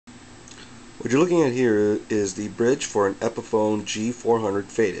What you're looking at here is the bridge for an Epiphone G-400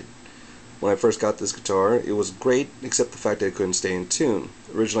 faded. When I first got this guitar, it was great except the fact that it couldn't stay in tune.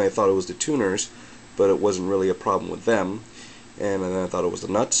 Originally I thought it was the tuners, but it wasn't really a problem with them. And then I thought it was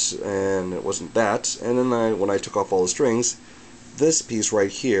the nuts, and it wasn't that. And then when I took off all the strings, this piece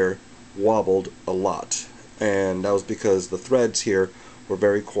right here wobbled a lot. And that was because the threads here were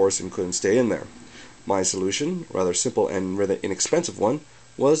very coarse and couldn't stay in there. My solution, rather simple and rather inexpensive one,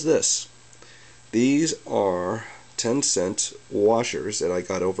 was this. These are 10-cent washers that I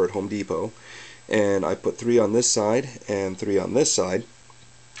got over at Home Depot, and I put 3 on this side and 3 on this side,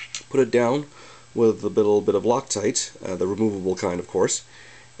 put it down with a little bit of loctite, the removable kind of course,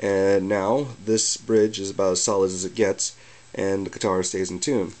 and now this bridge is about as solid as it gets and the guitar stays in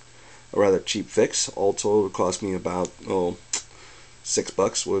tune. A rather cheap fix. All told, it cost me about $6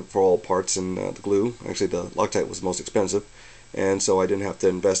 for all parts and the glue. Actually, the loctite was the most expensive, and so I didn't have to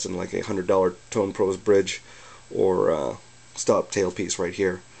invest in like a $100 Tone Pros bridge or stop tailpiece right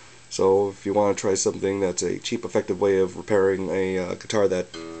here. So if you want to try something that's a cheap, effective way of repairing a guitar that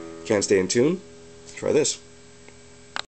can't stay in tune, try this.